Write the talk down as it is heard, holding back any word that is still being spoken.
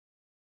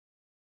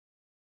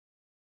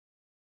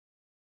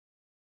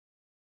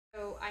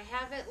So I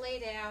have it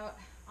laid out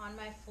on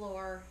my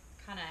floor,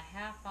 kind of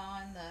half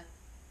on the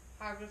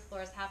hardwood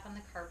floors, half on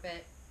the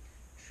carpet.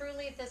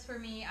 Truly, if this were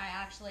me, I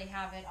actually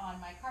have it on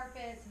my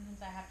carpet.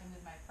 Sometimes I have to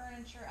move my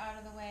furniture out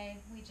of the way.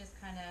 We just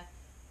kind of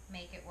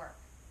make it work.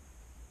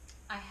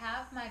 I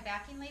have my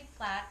backing laid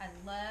flat. I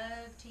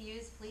love to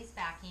use fleece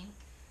backing.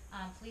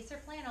 Fleece or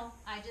flannel,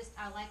 I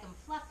like them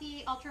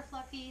fluffy, ultra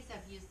fluffies.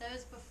 I've used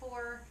those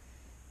before.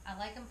 I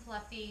like them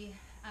fluffy,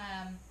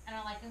 and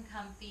I like them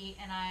comfy,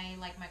 and I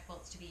like my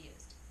quilts to be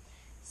used.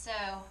 So,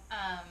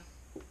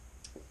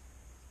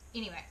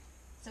 anyway,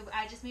 so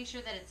I just make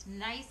sure that it's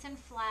nice and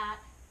flat.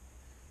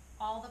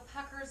 All the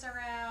puckers are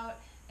out,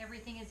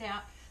 everything is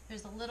out.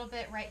 There's a little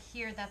bit right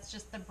here, that's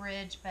just the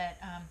bridge, but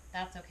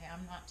that's okay.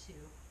 I'm not too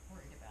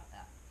worried about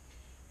that.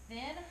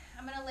 Then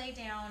I'm going to lay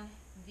down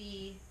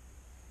the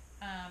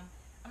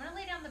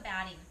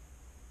batting.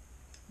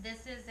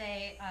 This is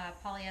a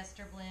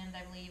polyester blend,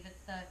 I believe.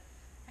 It's the,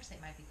 actually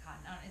it might be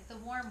cotton. It's the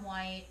warm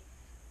white,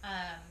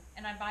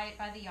 and I buy it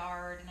by the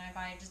yard, and I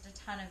buy just a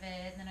ton of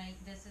it. And then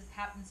this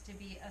happens to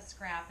be a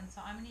scrap, and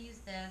so I'm going to use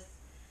this.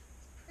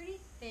 It's pretty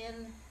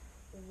thin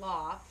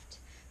loft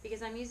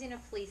because I'm using a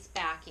fleece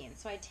backing,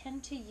 so I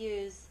tend to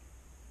use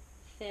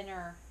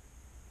thinner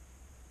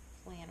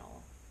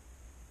flannel.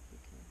 You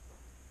can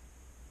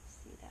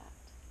see that.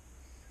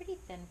 Pretty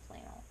thin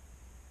flannel.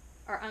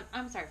 Or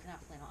I'm sorry,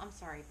 not flannel, I'm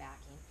sorry,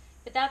 backing.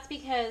 But that's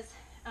because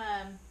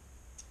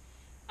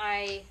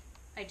I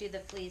do the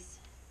fleece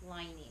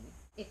lining.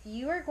 If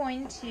you are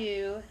going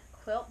to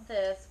quilt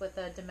this with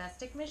a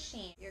domestic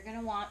machine, you're going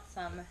to want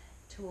some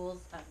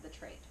tools of the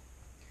trade.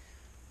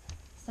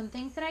 Some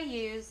things that I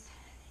use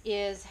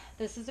is,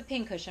 this is a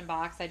pincushion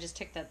box. I just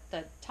took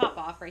the top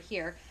off right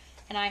here,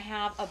 and I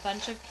have a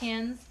bunch of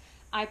pins.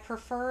 I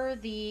prefer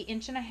the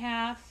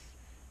 1.5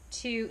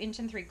 to 1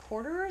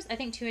 3/4. I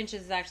think 2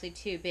 inches is actually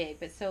too big,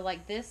 but so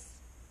like this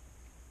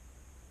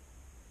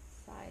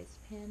size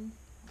pin,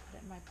 I'll put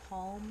it in my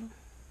palm.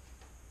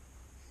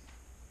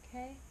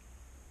 Okay,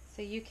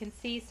 so you can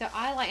see, so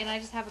I like, and I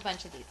just have a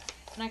bunch of these,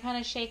 and I kind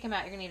of shake them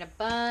out. You're gonna need a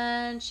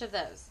bunch of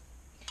those.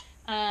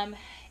 And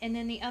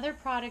then the other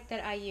product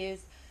that I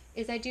use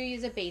is I do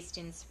use a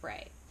basting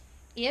spray.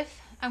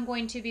 If I'm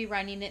going to be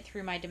running it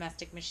through my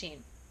domestic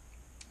machine,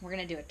 we're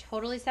going to do a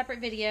totally separate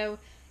video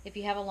if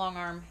you have a long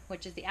arm,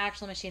 which is the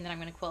actual machine that I'm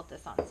going to quilt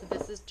this on. So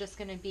this is just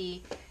going to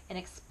be an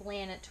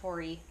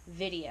explanatory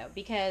video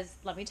because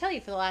let me tell you,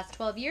 for the last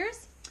 12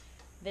 years,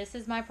 this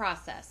is my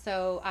process.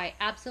 So I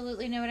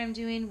absolutely know what I'm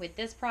doing with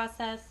this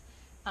process.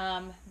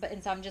 And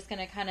so I'm just going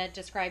to kind of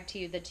describe to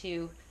you the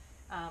two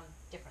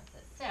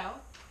differences. So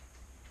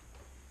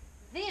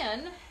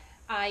then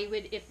I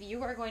would, if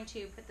you are going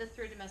to put this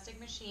through a domestic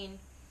machine,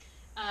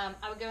 I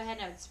would go ahead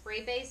and I would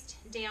spray baste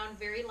down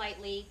very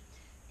lightly.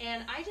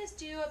 And I just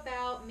do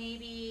about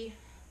maybe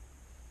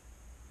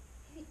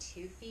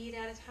 2 feet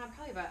at a time,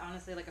 probably about,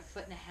 honestly, like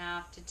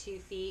 1.5 to 2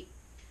 feet.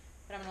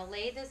 But I'm going to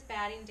lay this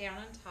batting down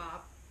on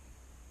top.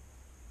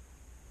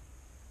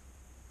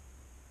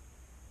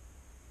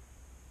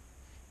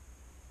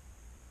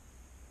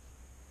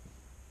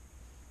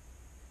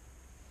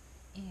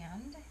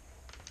 And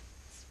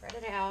spread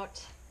it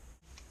out.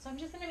 So I'm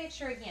just going to make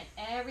sure, again,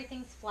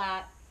 everything's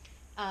flat.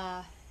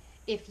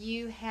 If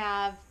you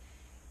have,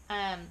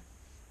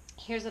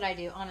 here's what I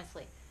do,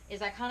 honestly,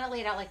 is I kind of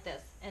lay it out like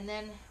this. And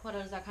then what I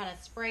do is I kind of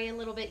spray a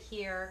little bit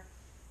here,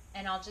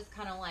 and I'll just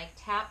kind of like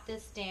tap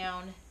this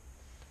down,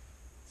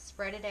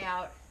 spread it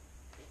out,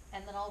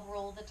 and then I'll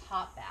roll the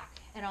top back.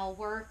 And I'll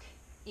work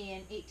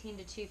in 18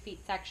 to 2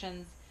 feet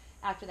sections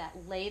after that.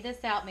 Lay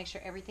this out, make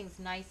sure everything's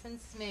nice and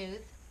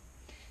smooth.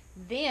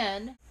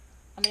 Then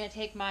I'm going to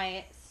take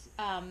my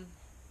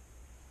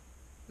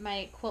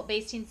my quilt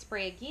basting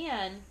spray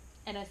again,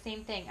 and the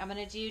same thing. I'm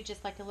going to do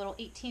just like a little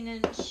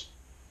 18-inch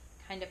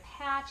kind of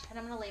patch, and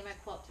I'm going to lay my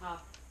quilt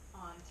top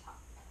on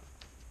top.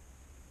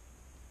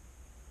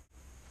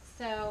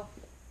 So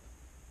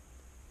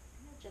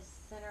I'm going to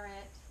just center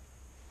it.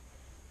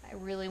 I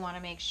really want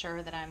to make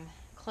sure that I'm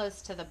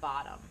close to the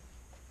bottom.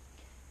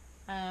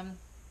 I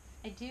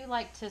do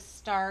like to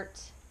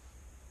start,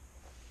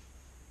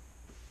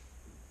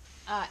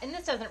 and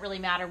this doesn't really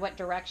matter what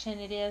direction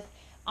it is.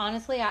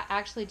 Honestly, I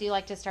actually do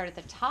like to start at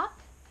the top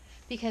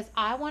because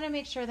I want to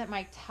make sure that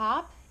my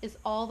top is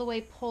all the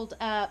way pulled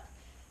up,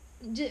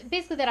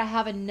 basically that I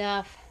have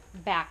enough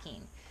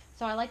backing.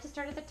 So I like to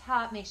start at the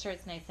top, make sure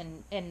it's nice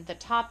and the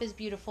top is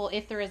beautiful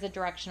if there is a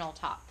directional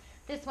top.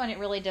 This one, it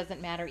really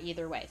doesn't matter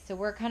either way. So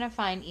we're kind of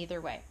fine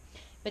either way.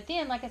 But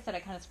then, like I said,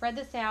 I kind of spread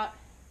this out,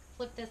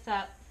 flip this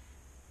up,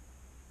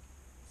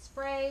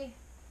 spray,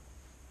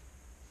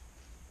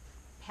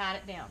 pat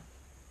it down.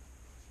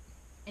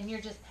 And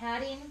you're just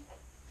patting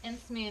and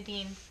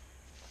smoothing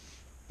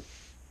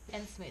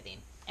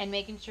and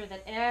making sure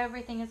that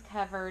everything is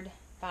covered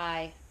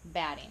by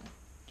batting.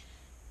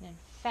 And in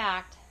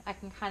fact, I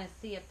can kind of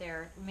see it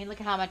there. I mean,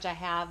 look at how much I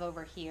have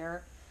over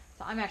here.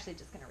 So I'm actually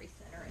just going to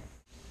recenter it.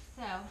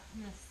 So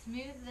I'm going to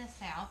smooth this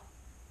out.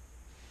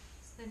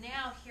 So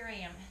now here I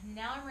am.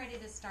 Now I'm ready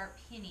to start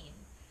pinning.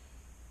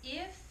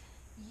 If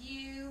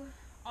you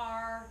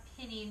are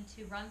pinning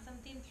to run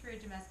something through a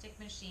domestic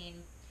machine,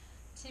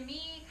 to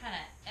me, kind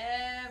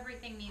of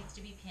everything needs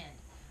to be pinned.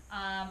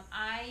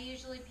 I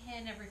usually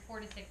pin every 4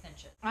 to 6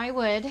 inches. I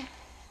would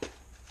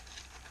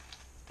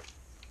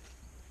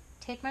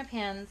take my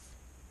pins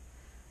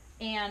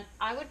and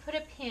I would put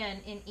a pin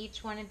in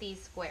each one of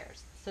these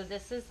squares. So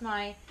this is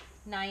my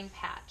 9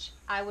 patch.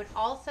 I would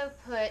also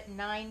put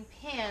 9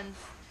 pins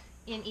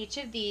in each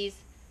of these,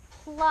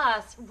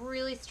 plus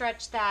really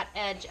stretch that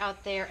edge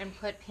out there and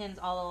put pins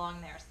all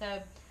along there.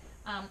 So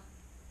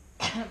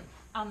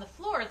on the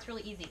floor, it's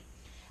really easy.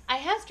 I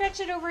have stretched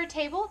it over a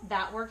table.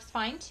 That works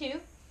fine too.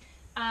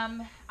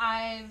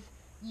 I've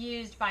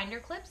used binder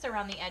clips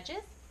around the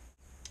edges.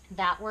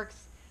 That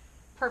works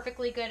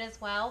perfectly good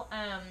as well.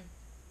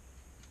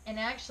 And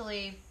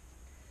actually,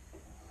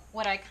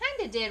 what I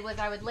kind of did was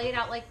I would lay it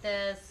out like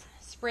this,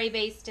 spray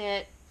baste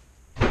it,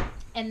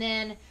 and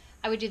then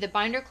I would do the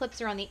binder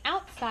clips around the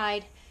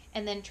outside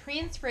and then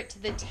transfer it to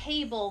the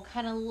table,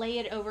 kind of lay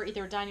it over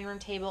either a dining room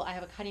table. I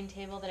have a cutting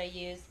table that I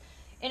use.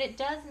 And it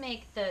does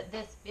make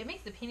it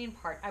makes the pinning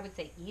part, I would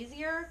say,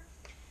 easier.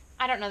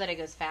 I don't know that it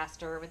goes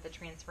faster with the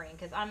transferring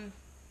because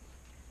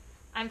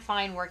I'm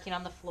fine working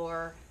on the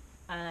floor.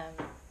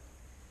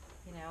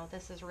 You know,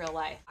 this is real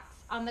life.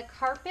 On the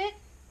carpet,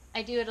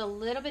 I do it a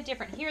little bit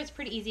different. Here it's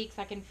pretty easy because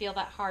I can feel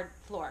that hard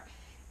floor.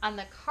 On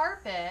the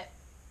carpet,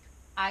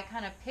 I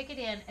kind of pick it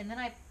in and then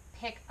I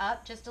pick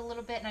up just a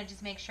little bit and I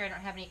just make sure I don't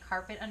have any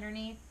carpet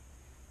underneath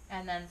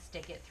and then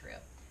stick it through.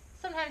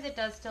 Sometimes it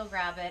does still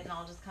grab it and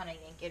I'll just kind of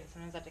yank it, and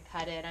sometimes I have to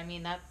cut it. I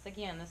mean, that's,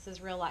 again, this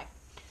is real life.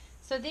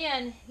 So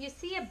then you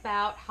see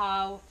about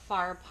how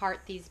far apart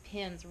these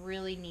pins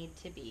really need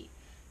to be.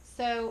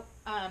 So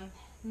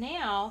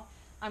now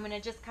I'm going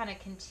to just kind of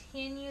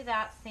continue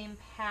that same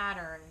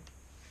pattern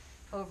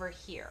over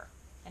here.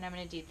 And I'm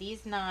going to do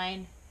these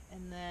 9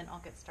 and then I'll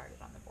get started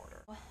on the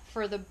border.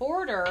 For the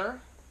border,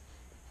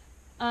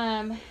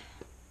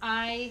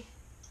 I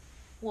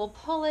will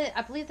pull it,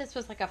 I believe this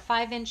was like a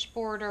 5-inch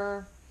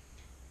border.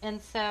 And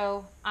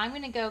so I'm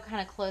going to go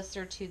kind of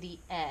closer to the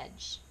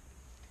edge.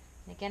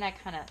 And again, I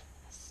kind of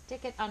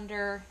stick it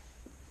under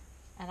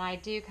and I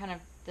do kind of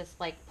this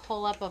like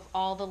pull up of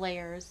all the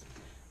layers.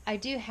 I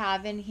do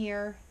have in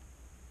here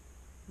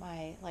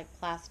my like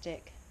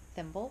plastic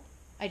thimble.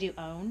 I do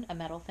own a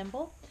metal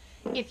thimble.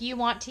 If you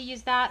want to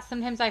use that,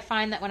 sometimes I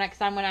find that when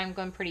I'm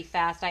going pretty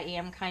fast, I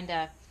am kind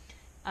of,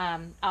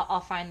 I'll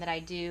find that I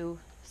do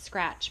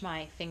scratch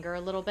my finger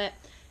a little bit.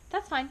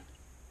 That's fine.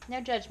 No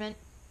judgment.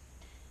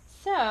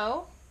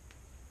 So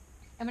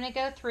I'm going to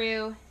go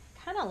through,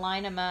 kind of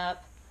line them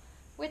up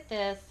with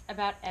this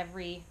about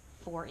every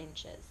 4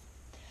 inches.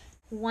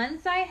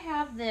 Once I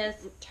have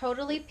this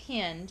totally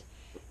pinned,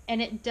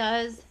 and it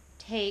does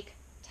take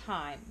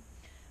time,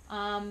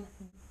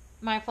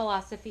 my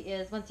philosophy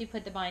is once you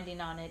put the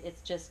binding on it,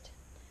 it's just,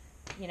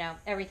 you know,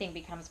 everything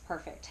becomes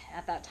perfect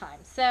at that time.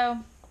 So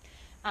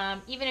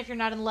even if you're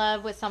not in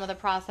love with some of the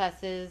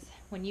processes,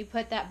 when you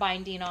put that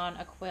binding on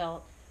a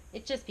quilt,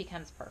 it just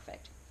becomes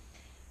perfect.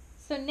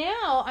 So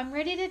now I'm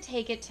ready to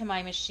take it to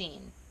my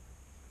machine.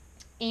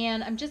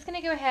 And I'm just going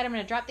to go ahead, I'm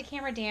going to drop the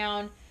camera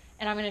down,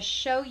 and I'm going to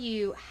show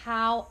you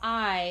how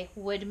I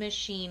would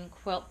machine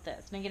quilt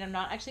this. And again, I'm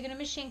not actually going to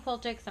machine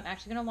quilt it because I'm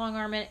actually going to long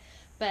arm it,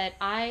 but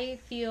I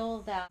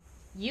feel that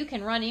you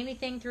can run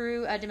anything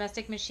through a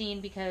domestic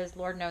machine because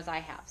Lord knows I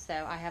have.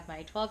 So I have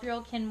my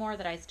 12-year-old Kenmore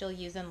that I still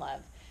use and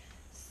love.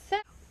 So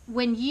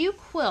when you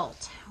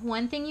quilt,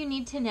 one thing you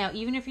need to know,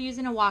 even if you're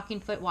using a walking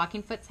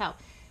foot's help,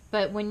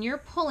 but when you're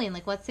pulling,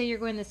 like let's say you're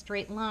going the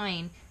straight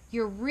line,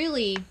 you're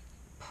really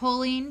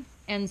pulling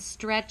and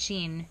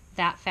stretching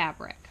that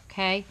fabric,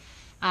 okay?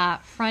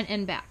 Front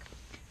and back.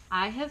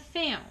 I have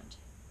found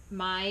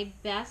my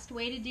best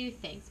way to do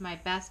things, my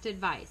best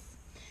advice,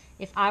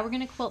 if I were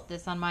going to quilt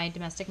this on my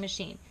domestic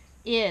machine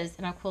is,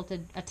 and I've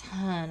quilted a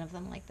ton of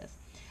them like this,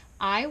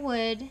 I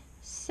would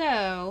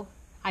sew,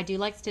 I do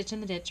like stitch in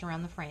the ditch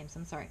around the frames,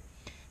 I'm sorry.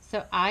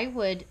 So I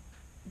would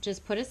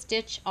just put a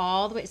stitch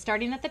all the way,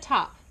 starting at the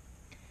top,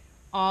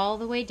 all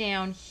the way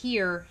down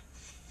here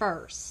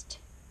first.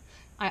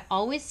 I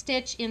always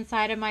stitch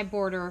inside of my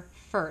border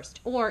first,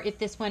 or if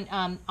this went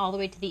all the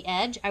way to the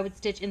edge, I would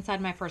stitch inside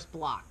my first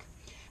block.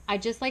 I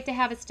just like to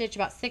have a stitch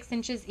about 6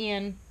 inches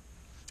in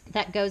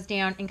that goes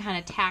down and kind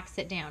of tacks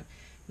it down.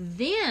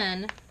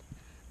 Then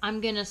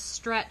I'm going to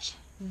stretch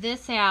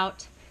this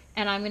out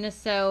and I'm going to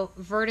sew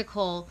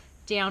vertical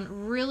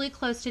down really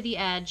close to the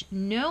edge,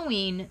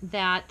 knowing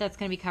that that's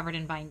going to be covered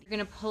in binding. You're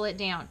going to pull it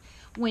down.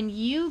 When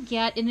you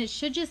get, and it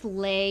should just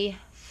lay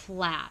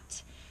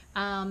flat.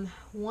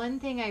 One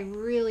thing I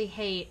really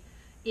hate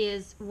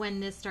is when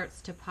this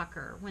starts to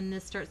pucker, when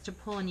this starts to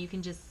pull and you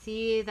can just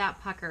see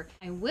that pucker.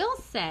 I will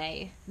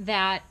say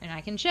that, and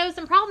I can show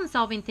some problem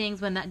solving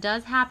things when that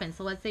does happen.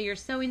 So let's say you're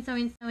sewing,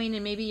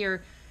 and maybe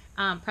your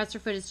presser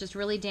foot is just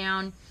really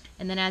down,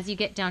 and then as you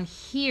get down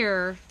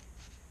here,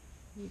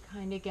 you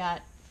kind of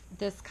get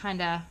this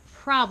kind of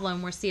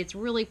problem where, see, it's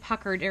really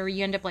puckered, or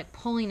you end up like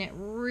pulling it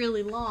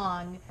really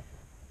long.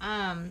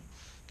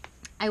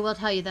 I will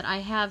tell you that I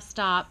have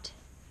stopped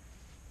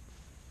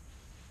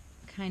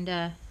kind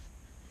of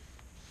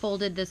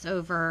folded this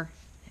over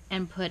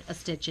and put a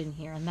stitch in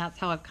here, and that's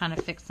how I've kind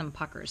of fixed some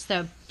puckers.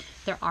 So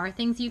there are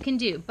things you can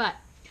do, but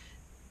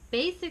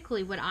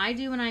basically what I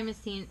do when I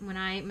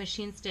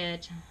machine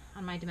stitch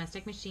on my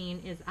domestic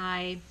machine is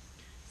I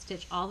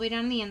stitch all the way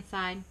down the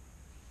inside,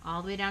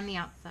 all the way down the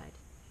outside.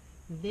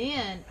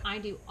 Then I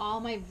do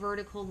all my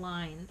vertical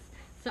lines.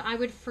 So I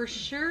would for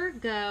sure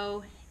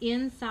go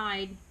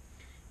inside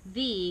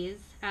these,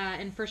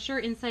 and for sure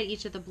inside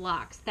each of the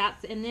blocks.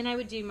 And then I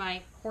would do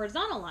my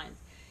horizontal lines,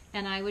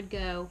 and I would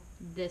go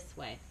this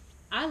way.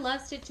 I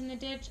love stitch in the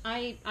ditch.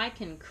 I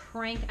can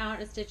crank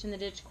out a stitch in the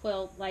ditch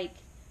quilt like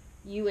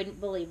you wouldn't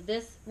believe.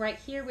 This right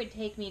here would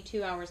take me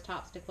 2 hours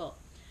tops to quilt.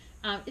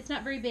 It's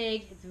not very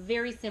big. It's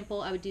very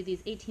simple. I would do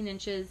these 18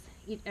 inches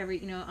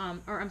every,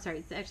 or I'm sorry,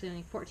 it's actually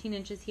only 14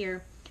 inches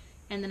here,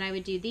 and then I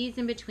would do these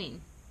in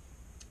between.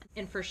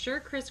 And for sure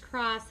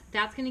crisscross,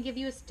 that's going to give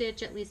you a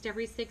stitch at least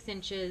every 6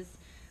 inches.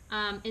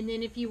 And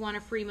then if you want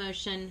a free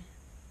motion,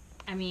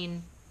 I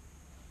mean,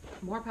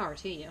 more power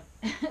to you.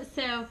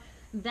 So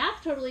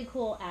that's totally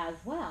cool as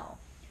well.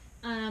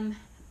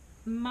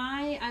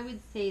 I would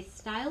say,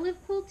 style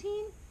of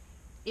quilting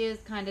is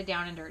kind of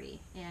down and dirty.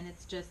 And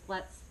it's just,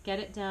 let's get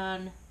it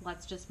done.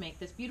 Let's just make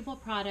this beautiful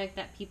product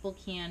that people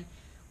can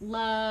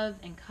love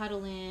and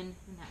cuddle in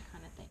and that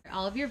kind of thing.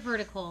 All of your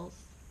verticals.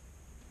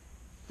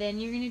 Then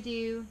you're going to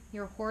do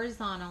your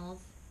horizontals.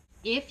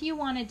 If you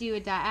want to do a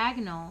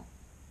diagonal,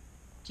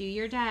 do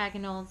your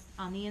diagonals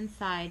on the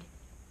inside,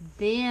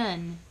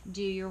 then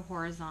do your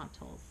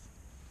horizontals.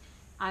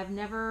 I've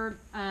never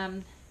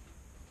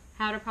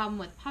had a problem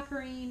with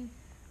puckering.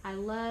 I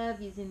love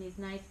using these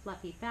nice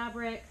fluffy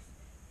fabrics,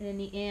 and in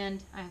the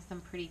end I have some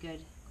pretty good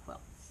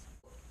quilts.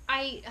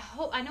 I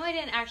know I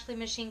didn't actually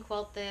machine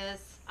quilt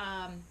this.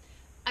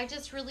 I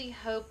just really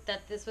hope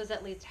that this was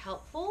at least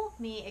helpful,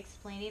 me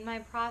explaining my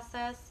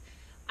process.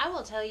 I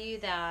will tell you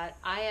that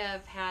I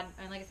have had,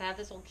 and like I said, I have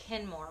this old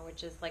Kenmore,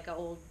 which is like an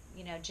old,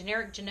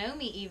 generic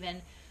Janome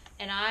even,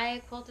 and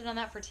I quilted on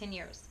that for 10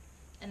 years.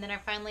 And then I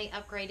finally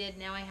upgraded.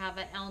 Now I have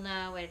an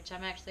Elna, which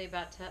I'm actually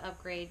about to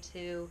upgrade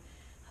to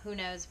who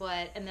knows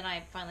what, and then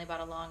I finally bought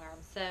a long arm.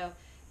 So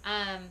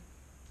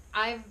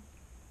I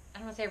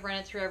don't want to say I've run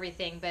it through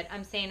everything, but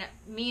I'm saying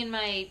me and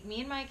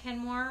my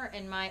Kenmore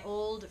and my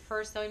old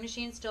first sewing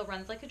machine still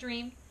runs like a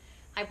dream.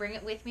 I bring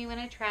it with me when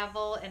I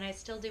travel, and I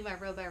still do my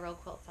row by row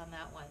quilts on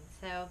that one.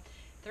 So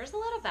there's a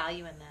lot of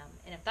value in them,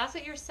 and if that's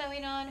what you're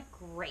sewing on,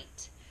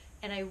 great.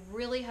 And I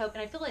really hope,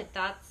 and I feel like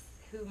that's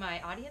who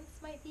my audience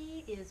might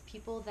be, is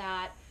people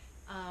that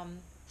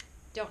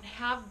don't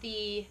have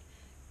the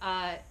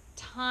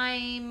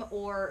time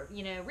or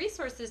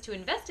resources to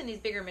invest in these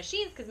bigger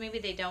machines because maybe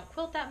they don't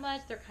quilt that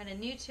much, they're kind of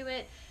new to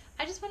it.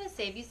 I just want to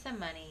save you some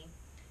money.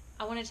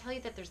 I want to tell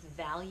you that there's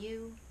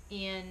value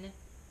in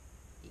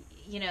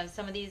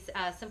some of these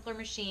simpler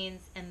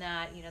machines, and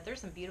that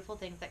there's some beautiful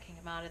things that can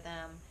come out of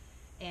them,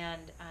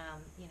 and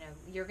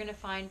you're going to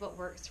find what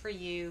works for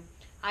you.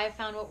 I have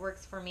found what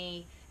works for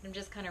me, and I'm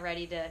just kind of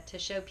ready to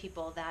show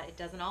people that it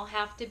doesn't all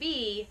have to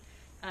be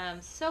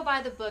so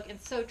by the book and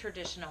so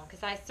traditional,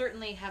 because I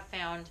certainly have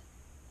found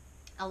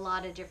a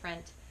lot of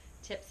different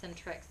tips and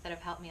tricks that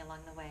have helped me along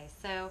the way.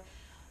 So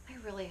I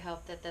really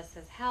hope that this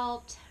has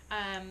helped.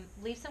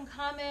 Leave some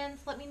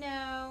comments, let me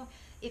know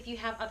if you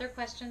have other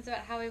questions about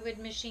how I would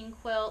machine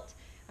quilt.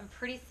 I'm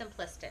pretty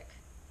simplistic,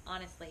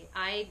 honestly.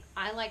 I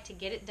like to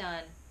get it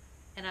done,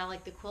 and I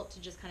like the quilt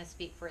to just kind of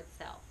speak for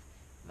itself.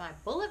 My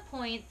bullet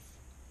points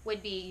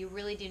would be, you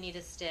really do need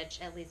a stitch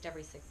at least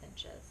every 6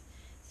 inches.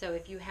 So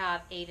if you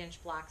have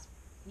 8-inch blocks,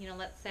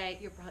 let's say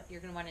you're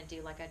going to want to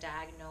do like a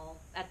diagonal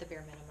at the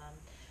bare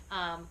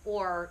minimum,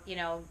 or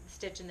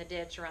stitch in the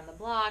ditch around the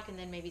block, and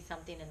then maybe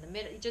something in the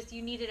middle.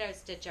 You needed a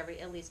stitch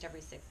at least every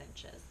 6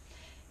 inches,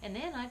 and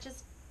then I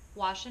just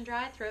wash and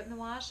dry, throw it in the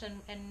wash,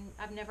 and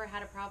I've never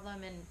had a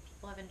problem, and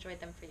people have enjoyed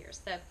them for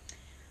years. So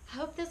I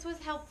hope this was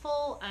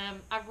helpful.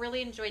 I've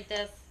really enjoyed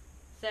this.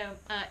 So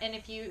and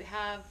if you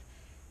have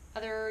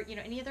other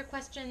any other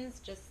questions,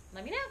 just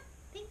let me know.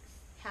 Thanks.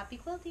 Happy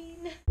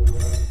quilting.